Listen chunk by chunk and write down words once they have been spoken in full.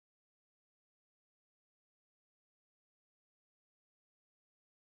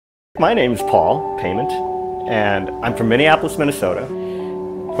My name is Paul Paiement, and I'm from Minneapolis, Minnesota.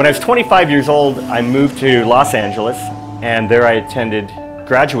 When I was 25 years old, I moved to Los Angeles, and there I attended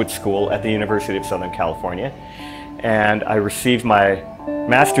graduate school at the University of Southern California, and I received my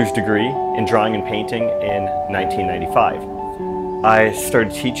master's degree in drawing and painting in 1995. I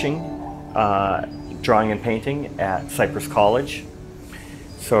started teaching drawing and painting at Cypress College.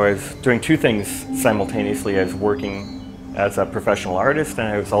 So I was doing two things simultaneously. I was working as a professional artist, and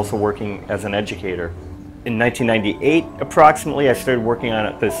I was also working as an educator. In 1998, approximately, I started working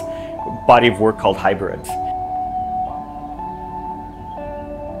on this body of work called Hybrids.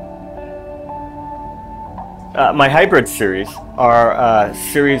 My Hybrid series are a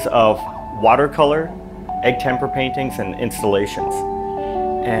series of watercolor, egg tempera paintings, and installations.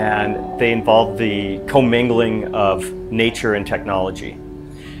 And they involve the commingling of nature and technology.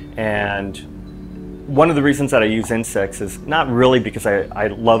 And one of the reasons that I use insects is not really because I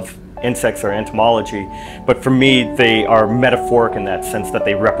love insects or entomology, but for me they are metaphoric in that sense that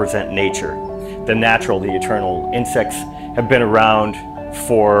they represent nature, the natural, the eternal. Insects have been around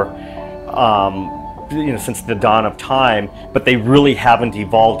for since the dawn of time, but they really haven't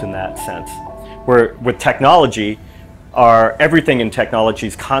evolved in that sense. Where with technology, everything in technology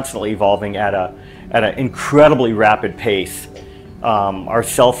is constantly evolving at an incredibly rapid pace. Our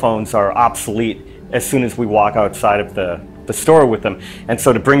cell phones are obsolete as soon as we walk outside of the store with them. And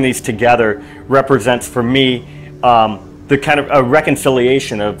so to bring these together represents for me the kind of a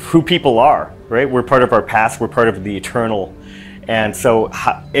reconciliation of who people are, right? We're part of our past, we're part of the eternal. And so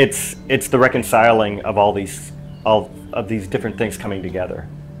it's the reconciling of all of these different things coming together.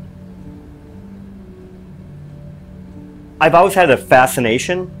 I've always had a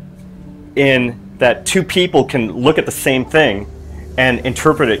fascination in that two people can look at the same thing and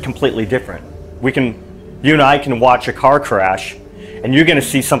interpret it completely different. You and I can watch a car crash, and you're going to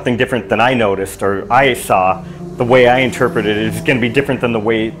see something different than I noticed or I saw. The way I interpreted it is going to be different than the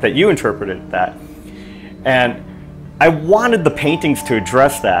way that you interpreted that. And I wanted the paintings to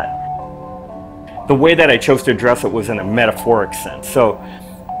address that. The way that I chose to address it was in a metaphoric sense. So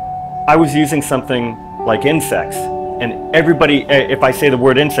I was using something like insects. And everybody, if I say the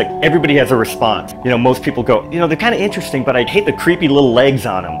word insect, everybody has a response. You know, most people go, they're kind of interesting, but I hate the creepy little legs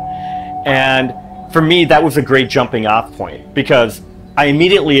on them. And for me, that was a great jumping off point because I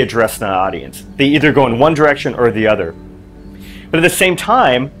immediately addressed an audience. They either go in one direction or the other. But at the same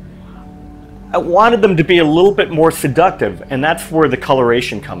time, I wanted them to be a little bit more seductive, and that's where the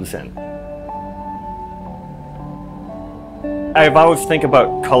coloration comes in. I've always think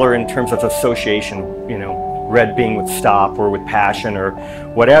about color in terms of association, red being with stop or with passion or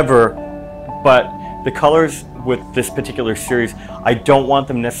whatever, but the colors with this particular series, I don't want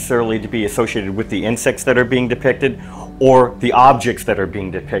them necessarily to be associated with the insects that are being depicted or the objects that are being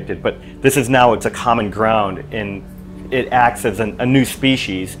depicted, but it's a common ground and it acts as a new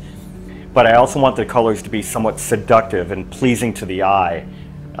species. But I also want the colors to be somewhat seductive and pleasing to the eye.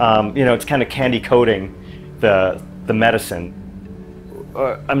 It's kind of candy coating the medicine.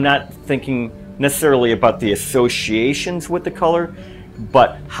 I'm not thinking necessarily about the associations with the color,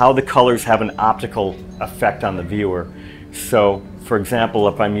 but how the colors have an optical effect on the viewer. So, for example,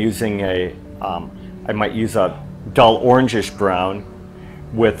 if I'm using I might use a dull orangish brown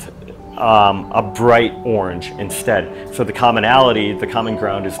with a bright orange instead. So the common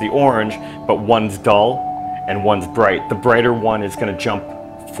ground is the orange, but one's dull and one's bright. The brighter one is going to jump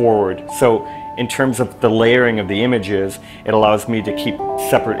forward. So in terms of the layering of the images, it allows me to keep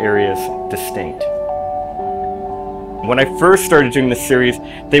separate areas distinct. When I first started doing this series,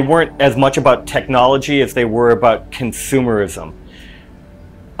 they weren't as much about technology as they were about consumerism.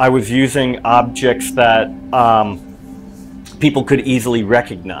 I was using objects that people could easily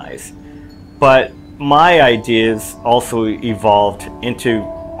recognize. But my ideas also evolved into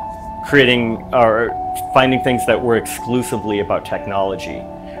creating or finding things that were exclusively about technology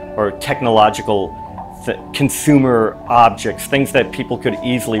or technological consumer objects, things that people could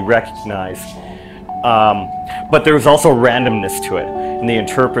easily recognize. But there was also randomness to it, and the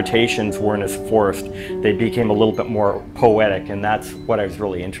interpretations weren't as forced. They became a little bit more poetic, and that's what I was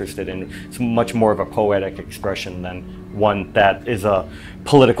really interested in. It's much more of a poetic expression than one that is a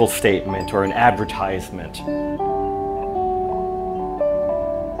political statement or an advertisement.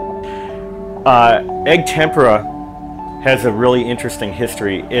 Egg tempera has a really interesting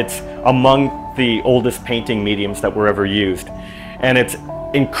history. It's among the oldest painting mediums that were ever used, and it's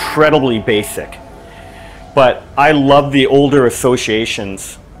incredibly basic. But I love the older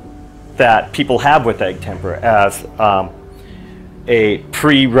associations that people have with egg tempera as a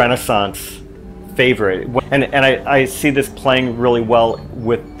pre-Renaissance favorite. And I see this playing really well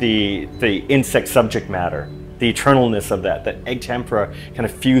with the insect subject matter, the eternalness of that egg tempera kind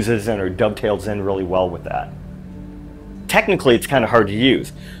of fuses in or dovetails in really well with that. Technically, it's kind of hard to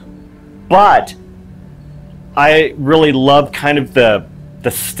use, but I really love kind of the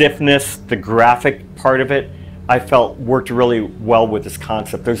stiffness, the graphic part of it. I felt worked really well with this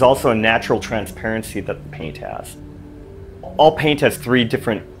concept. There's also a natural transparency that the paint has. All paint has three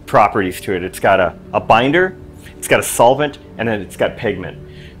different properties to it. It's got a binder, it's got a solvent, and then it's got pigment.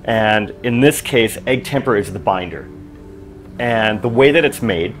 And in this case, egg tempera is the binder. And the way that it's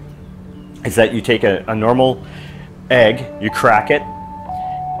made is that you take a normal egg, you crack it,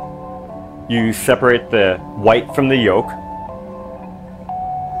 you separate the white from the yolk.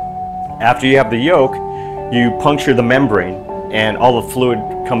 After you have the yolk, you puncture the membrane and all the fluid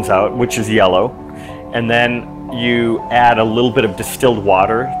comes out, which is yellow. And then you add a little bit of distilled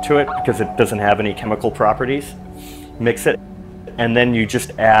water to it because it doesn't have any chemical properties. Mix it, and then you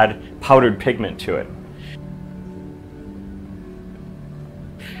just add powdered pigment to it.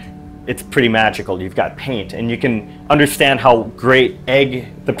 It's pretty magical. You've got paint, and you can understand how great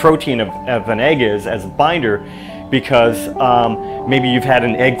the protein of an egg is as a binder, because maybe you've had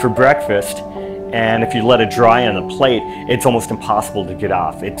an egg for breakfast, and if you let it dry on the plate, it's almost impossible to get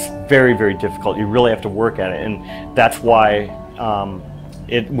off. It's very, very difficult. You really have to work at it, and that's why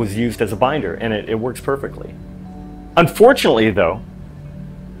it was used as a binder, and it works perfectly. Unfortunately, though,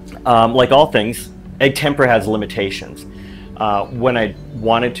 like all things, egg tempera has limitations. When I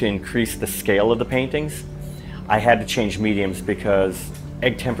wanted to increase the scale of the paintings, I had to change mediums because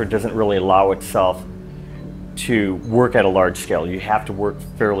egg tempera doesn't really allow itself to work at a large scale. You have to work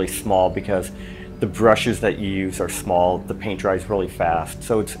fairly small because the brushes that you use are small, the paint dries really fast,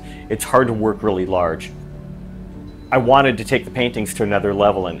 so it's hard to work really large. I wanted to take the paintings to another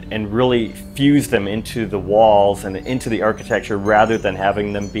level and really fuse them into the walls and into the architecture rather than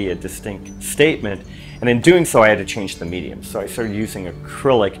having them be a distinct statement. And in doing so, I had to change the medium. So I started using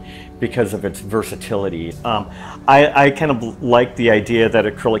acrylic because of its versatility. I kind of like the idea that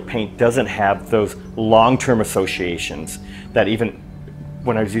acrylic paint doesn't have those long-term associations that even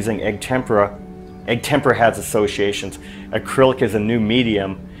when I was using egg tempera has associations. Acrylic is a new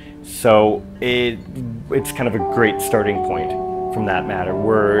medium, so it's kind of a great starting point from that matter,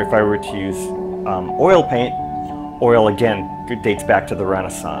 where if I were to use oil paint, oil again dates back to the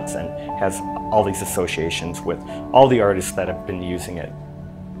Renaissance and has all these associations with all the artists that have been using it.